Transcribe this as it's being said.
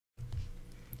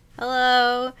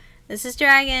Hello, this is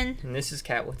Dragon. And this is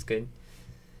Cat, what's good?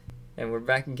 And we're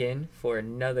back again for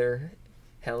another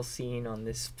hell scene on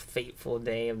this fateful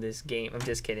day of this game. I'm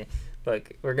just kidding.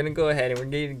 Look, we're going to go ahead and we're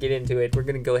going to get into it. We're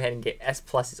going to go ahead and get S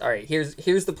pluses. Alright,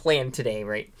 here's the plan today,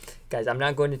 right? Guys, I'm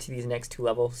not going into these next two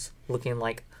levels looking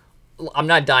like... I'm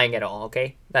not dying at all,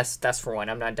 okay? That's for one.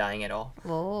 I'm not dying at all.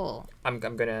 Oh. I'm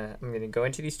gonna go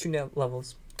into these two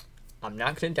levels. I'm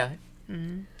not gonna die.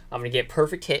 Mm-hmm. I'm gonna get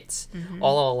perfect hits,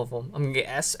 all of them. I'm gonna get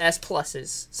S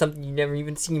pluses, something you've never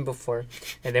even seen before,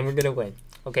 and then we're gonna win.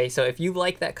 Okay, so if you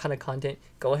like that kind of content,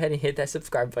 go ahead and hit that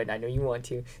subscribe button. I know you want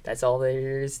to. That's all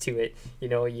there is to it. You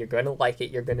know, you're gonna like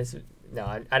it. You're gonna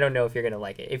no, I don't know if you're gonna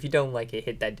like it. If you don't like it,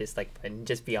 hit that dislike button.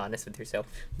 Just be honest with yourself.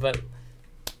 But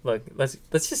look, let's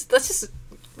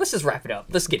just wrap it up.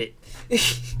 Let's get it.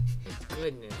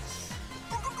 Goodness,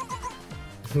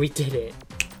 we did it.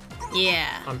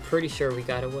 Yeah. I'm pretty sure we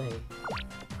got away.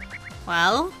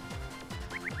 Well,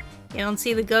 you don't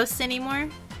see the ghosts anymore?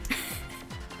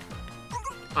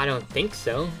 I don't think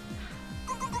so.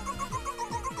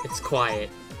 It's quiet.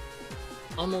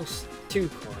 Almost too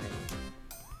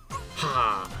quiet.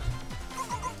 Ha!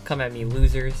 Come at me,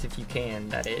 losers, if you can,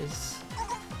 that is.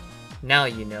 Now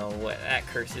you know what that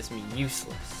curses me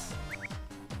useless.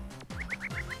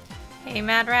 Hey,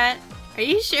 Mad Rat, are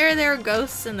you sure there were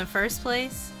ghosts in the first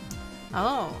place?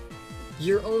 Oh.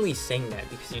 You're only saying that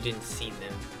because you didn't see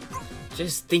them.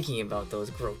 Just thinking about those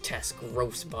grotesque,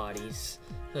 gross bodies.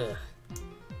 Ugh.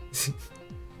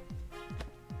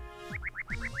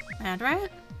 Mad Rat?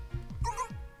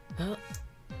 Huh?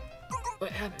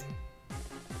 What happened?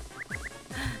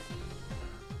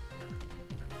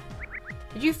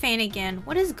 Did you faint again?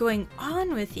 What is going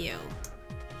on with you?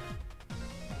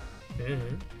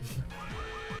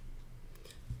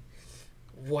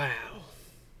 Wow.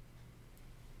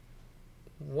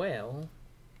 Well...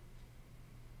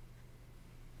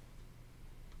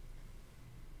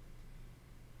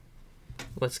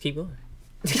 let's keep going.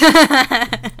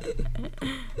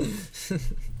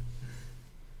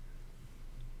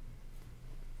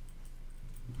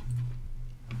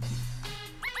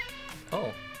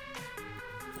 Oh.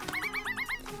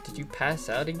 Did you pass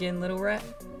out again, little rat?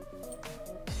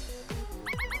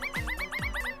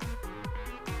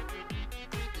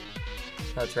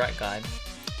 That's right, God.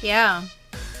 Yeah.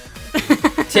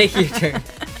 Take your turn.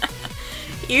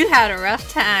 You had a rough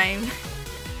time.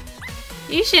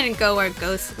 You shouldn't go where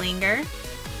ghosts linger.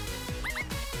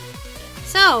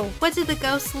 So, what did the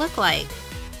ghosts look like?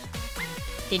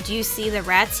 Did you see the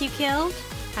rats you killed?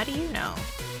 How do you know?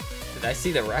 Did I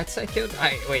see the rats I killed?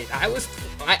 I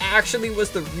actually was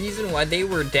the reason why they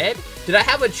were dead? Did I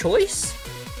have a choice?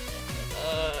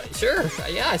 Sure.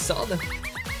 Yeah, I saw them.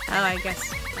 Oh, I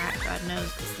guess Rat God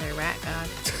knows because they're Rat God.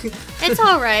 It's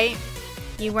alright.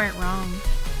 You weren't wrong.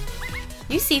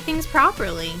 You see things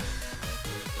properly.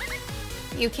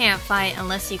 You can't fight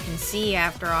unless you can see,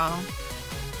 after all.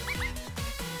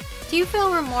 Do you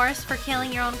feel remorse for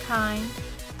killing your own kind?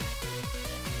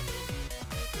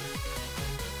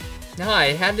 No,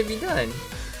 it had to be done.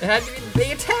 It had to be.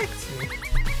 They attacked me.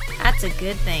 That's a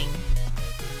good thing.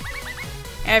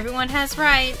 Everyone has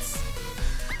rights.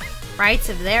 Rights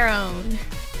of their own.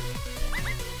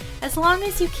 As long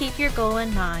as you keep your goal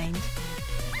in mind,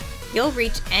 you'll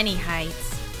reach any heights.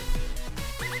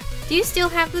 Do you still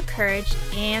have the courage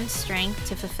and strength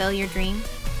to fulfill your dream?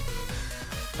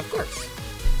 Of course.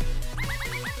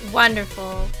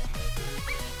 Wonderful.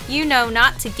 You know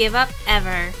not to give up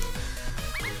ever.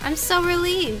 I'm so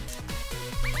relieved.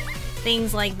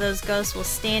 Things like those ghosts will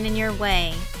stand in your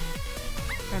way.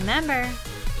 Remember,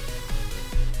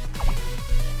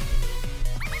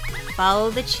 follow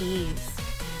the cheese.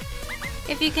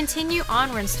 If you continue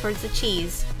onwards towards the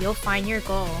cheese, you'll find your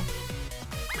goal.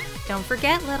 Don't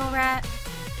forget, little rat.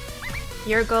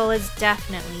 Your goal is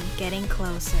definitely getting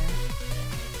closer.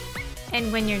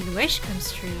 And when your wish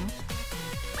comes true,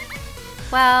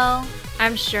 well,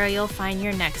 I'm sure you'll find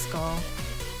your next goal.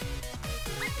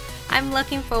 I'm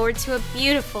looking forward to a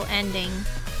beautiful ending.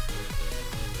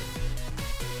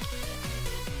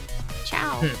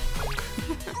 Ciao.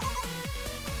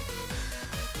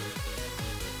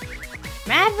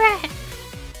 Mad Rat!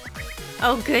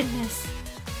 Oh goodness.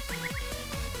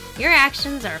 Your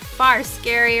actions are far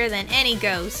scarier than any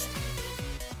ghost.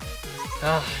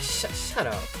 Ah, shut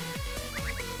up.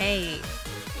 Hey,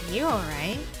 are you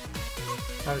alright?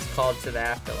 I was called to the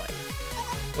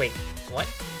afterlife. Wait, what?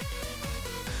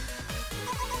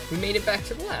 We made it back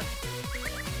to the lab.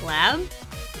 Lab?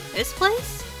 This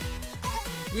place?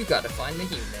 We gotta find the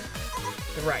human.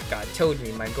 The rat god told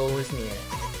me my goal is near.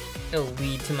 It'll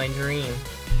lead to my dream.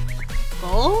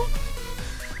 Goal?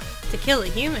 To kill a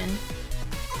human?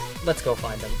 Let's go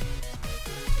find him.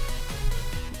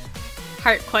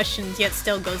 Heart questions, yet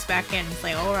still goes back in. It's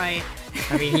like, alright.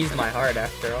 I mean, he's my heart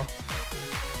after all.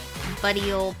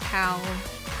 Buddy old pal.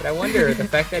 But I wonder, the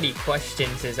fact that he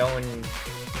questions his own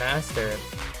master,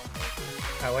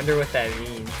 I wonder what that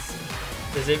means.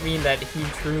 Does it mean that he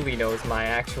truly knows my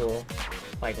actual,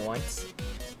 like, wants?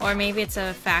 Or maybe it's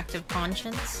a fact of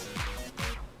conscience?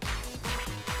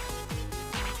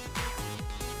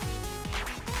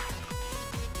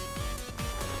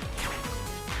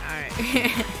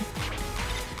 Alright.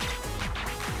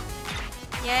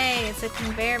 Yay, it's a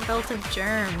conveyor belt of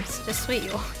germs. Just what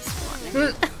you always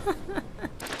wanted.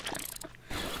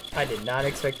 I did not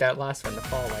expect that last one to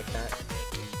fall like that.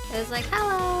 It was like,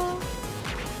 hello!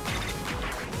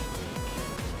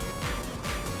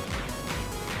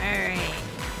 Alright.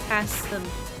 Past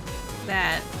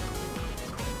that.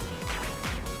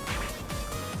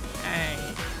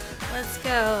 Alright. Let's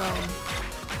go.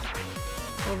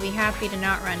 We'll be happy to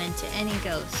not run into any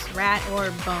ghosts, rat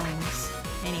or bones.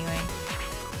 Anyway.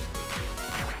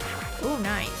 Ooh,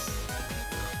 nice.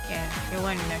 Yeah, you're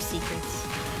learning their secrets.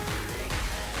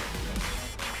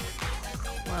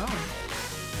 Whoa.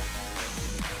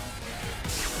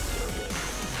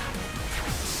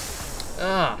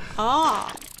 Ugh.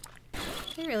 Oh!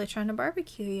 They're really trying to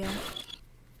barbecue you.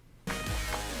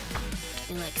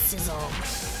 They like sizzle.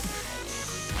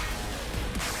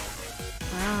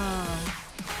 Wow.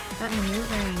 That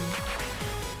maneuvering.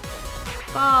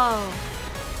 Oh!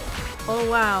 Oh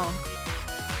wow.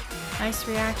 Nice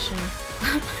reaction.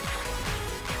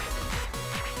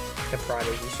 The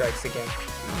prodigy strikes again.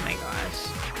 Oh my gosh.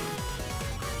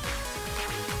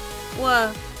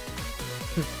 Whoa.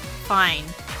 Fine.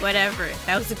 Whatever.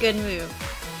 That was a good move.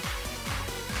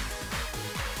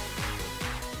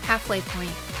 Halfway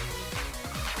point.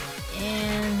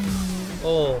 And...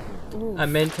 Oh. Ooh. I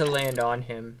meant to land on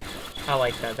him. I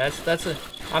like that. That's a...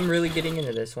 I'm really getting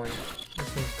into this one.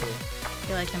 This one's cool. I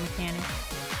feel like a mechanic.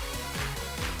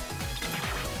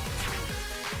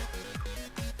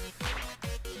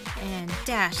 And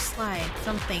dash, slide,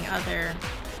 something other.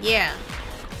 Yeah.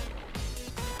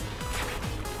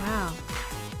 Wow.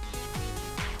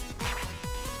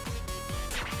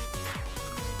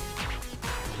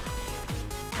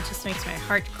 That just makes my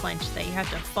heart clench that you have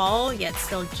to fall yet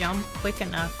still jump quick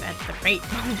enough at the right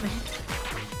moment.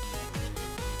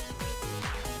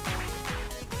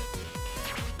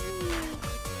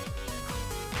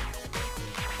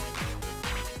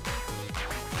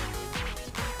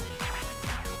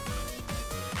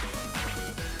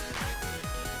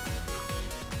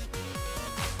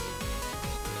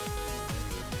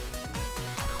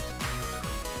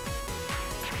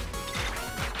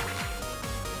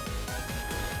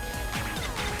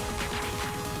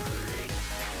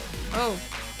 Oh.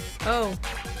 Oh.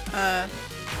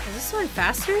 Is this one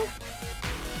faster?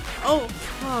 Oh.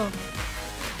 Oh.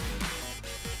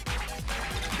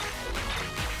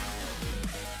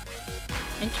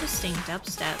 Interesting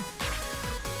dubstep.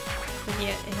 But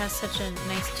yet it has such a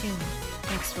nice tune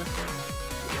mixed with it.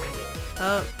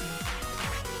 Oh.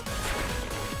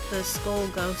 The skull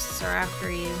ghosts are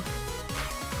after you.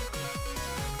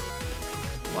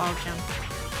 Wall jump.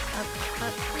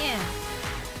 Up, yeah.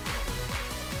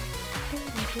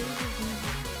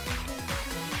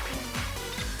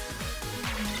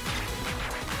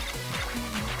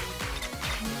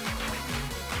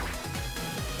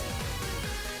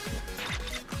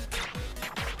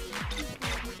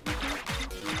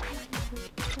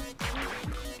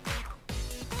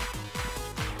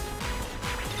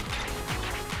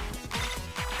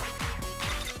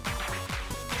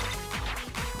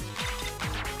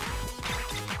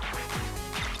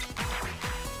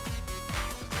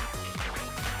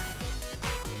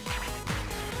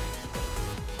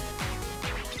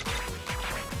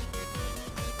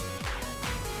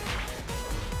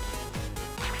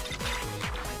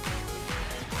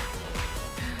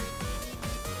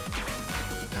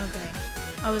 Okay.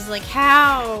 I was like,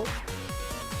 how?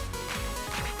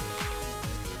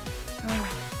 Oh.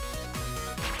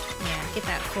 Yeah, get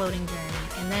that floating journey.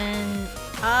 And then,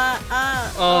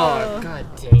 Oh, god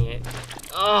dang it.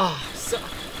 Oh, so,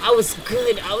 I was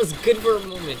good for a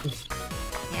moment.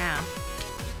 Yeah.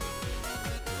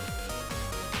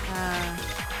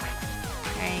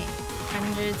 Alright.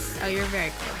 Hundreds. Oh, you're very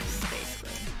close,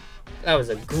 basically. That was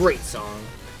a great song.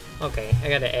 Okay, I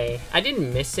got an A. I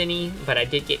didn't miss any, but I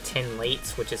did get 10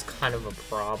 lates, which is kind of a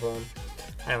problem.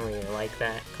 I don't really like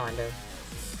that, kind of.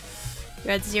 You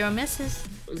had 0 misses.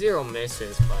 0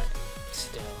 misses, but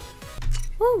still.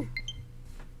 Woo!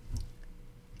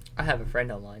 I have a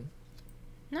friend online.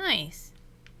 Nice.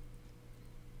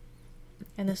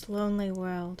 In this lonely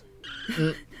world.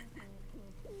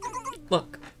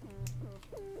 Look.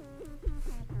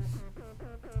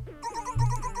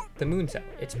 The moon's out.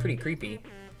 It's pretty creepy.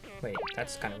 Wait,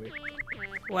 that's kind of weird.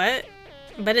 What?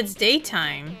 But it's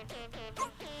daytime.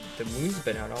 The moon's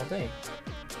been out all day.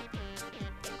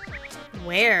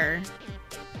 Where?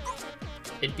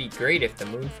 It'd be great if the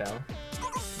moon fell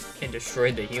and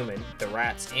destroyed the human, the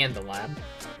rats, and the lab.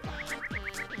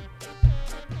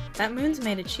 That moon's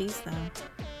made of cheese, though.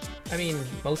 I mean,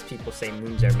 most people say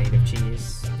moons are made of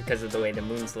cheese because of the way the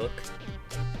moons look.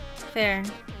 Fair.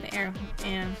 The air.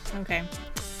 Yeah, okay.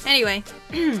 Anyway,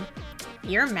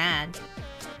 you're mad.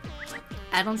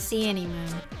 I don't see any moon.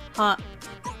 Huh.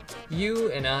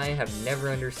 You and I have never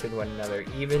understood one another,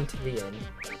 even to the end.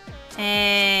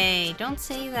 Hey, don't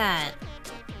say that.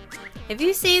 If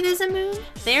you say there's a moon,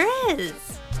 there is.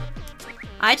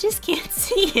 I just can't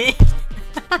see it.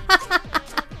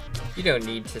 You don't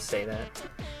need to say that.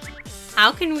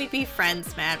 How can we be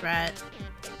friends, Mad Rat?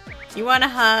 You want a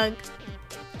hug?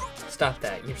 Stop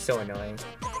that, you're so annoying.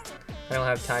 I don't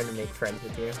have time to make friends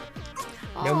with you.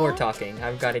 No more talking,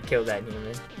 I've got to kill that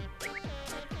human.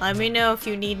 Let me know if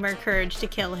you need more courage to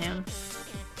kill him.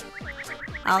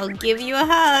 I'll give you a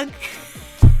hug.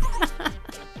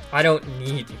 I don't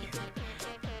need you.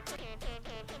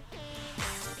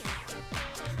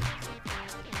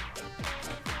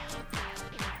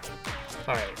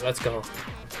 Alright, let's go.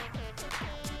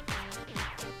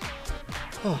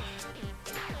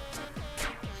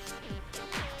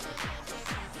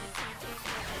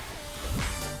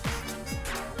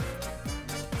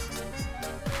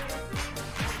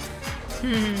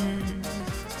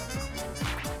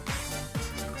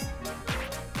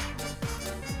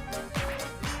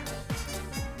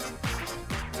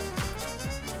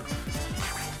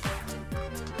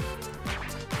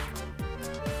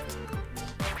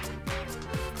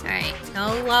 Alright,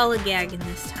 no lollygagging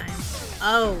this time.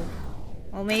 Oh.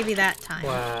 Well, maybe that time.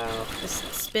 Wow.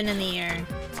 Just spin in the air.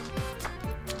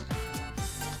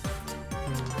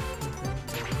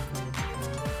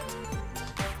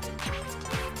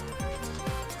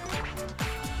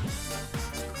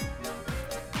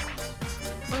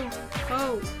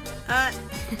 Oh,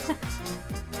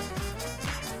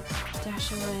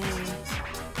 dash away.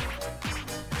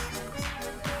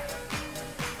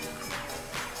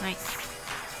 Nice.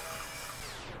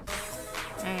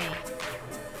 Alright.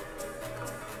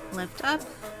 Lift up.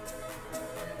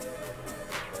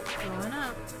 Going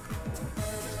up.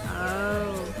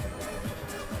 Oh.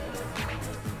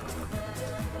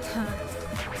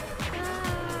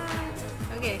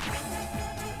 Okay.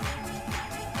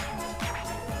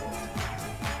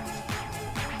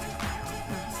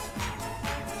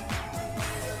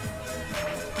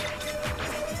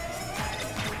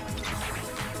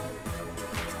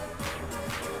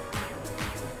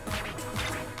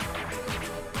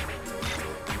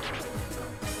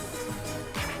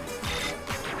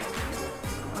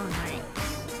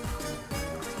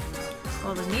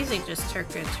 Well, the music just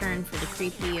took a turn for the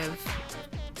creepy of...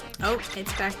 Oh,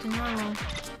 it's back to normal.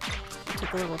 I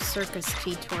took a little circus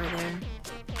detour there.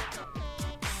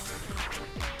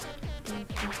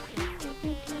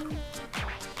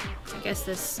 I guess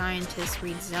this scientist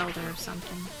reads Zelda or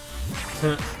something.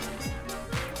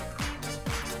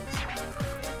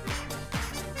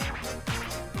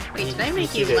 Wait, did I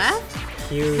make you laugh?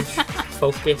 Huge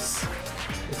focus.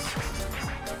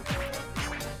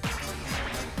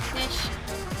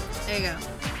 There you go.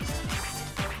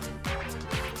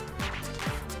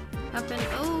 Up and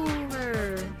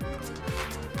over.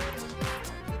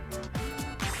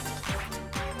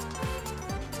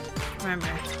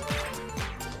 Remember.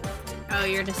 Oh,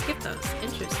 you're gonna skip those.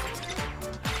 Interesting.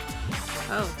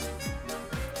 Oh.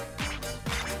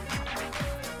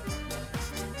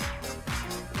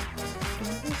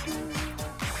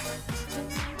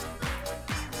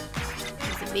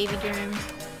 There's a baby germ.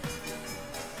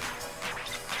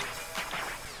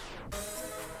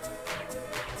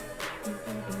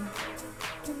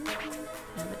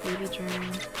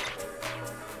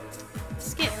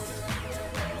 Skip.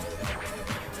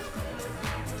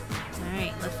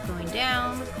 Alright, left going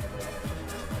down.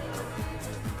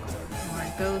 More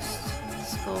ghost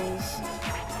skulls.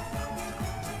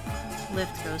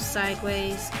 Lift goes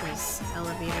sideways because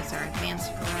elevators are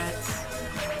advanced for rats.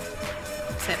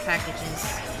 Set packages.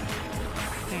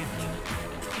 Apparently.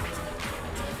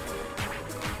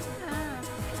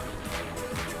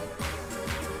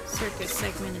 Circus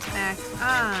segment is back.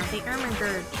 Ah, the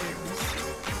Ermengarde germs.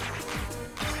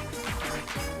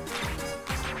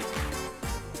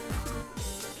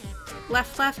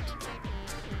 Left, left.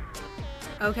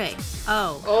 Okay.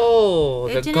 Oh. Oh,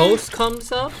 It the ghost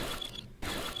comes up?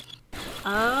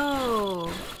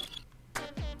 Oh.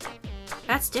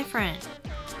 That's different.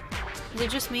 Is it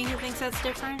just me who thinks that's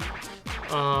different?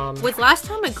 Was last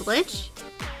time a glitch?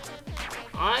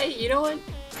 You know what?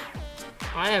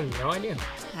 I have no idea.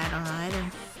 I don't know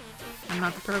either. I'm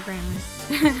not the programmer.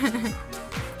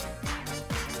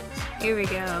 Here we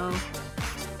go.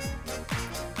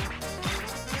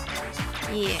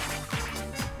 Yeah.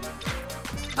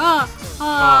 Oh! Oh!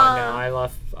 Oh no, I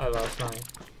lost my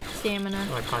Stamina.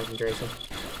 my concentration.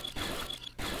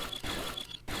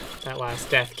 That last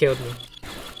death killed me.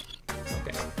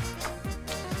 Okay.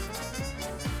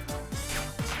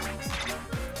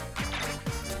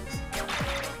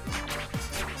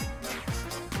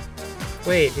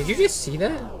 Wait, did you just see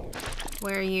that?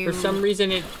 Where are you? For some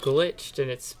reason it glitched and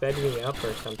it sped me up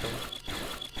or something.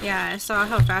 Yeah, I saw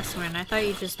how fast it went. I thought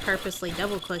you just purposely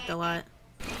double-clicked a lot.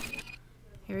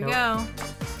 Here we go.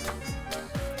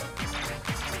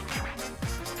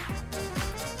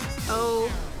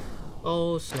 Oh.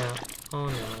 Oh snap. Oh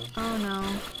no. Oh no.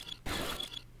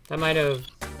 That might have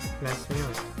messed me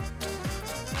up.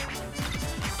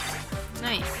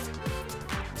 Nice.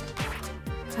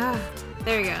 Ah,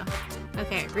 there we go.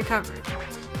 Okay, recovered.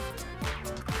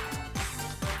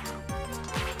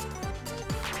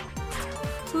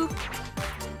 Boop.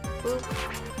 Boop.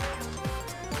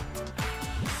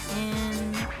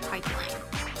 And pipeline.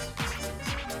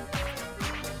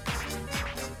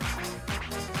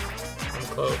 I'm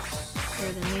close.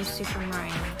 You're the new Super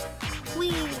Mario.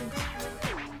 Whee!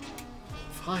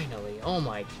 Finally. Oh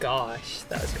my gosh.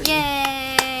 That was crazy.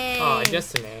 Yay! Oh,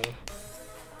 just an A.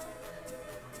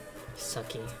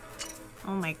 Sucky.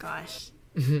 Oh my gosh.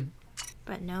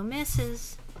 But no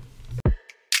misses.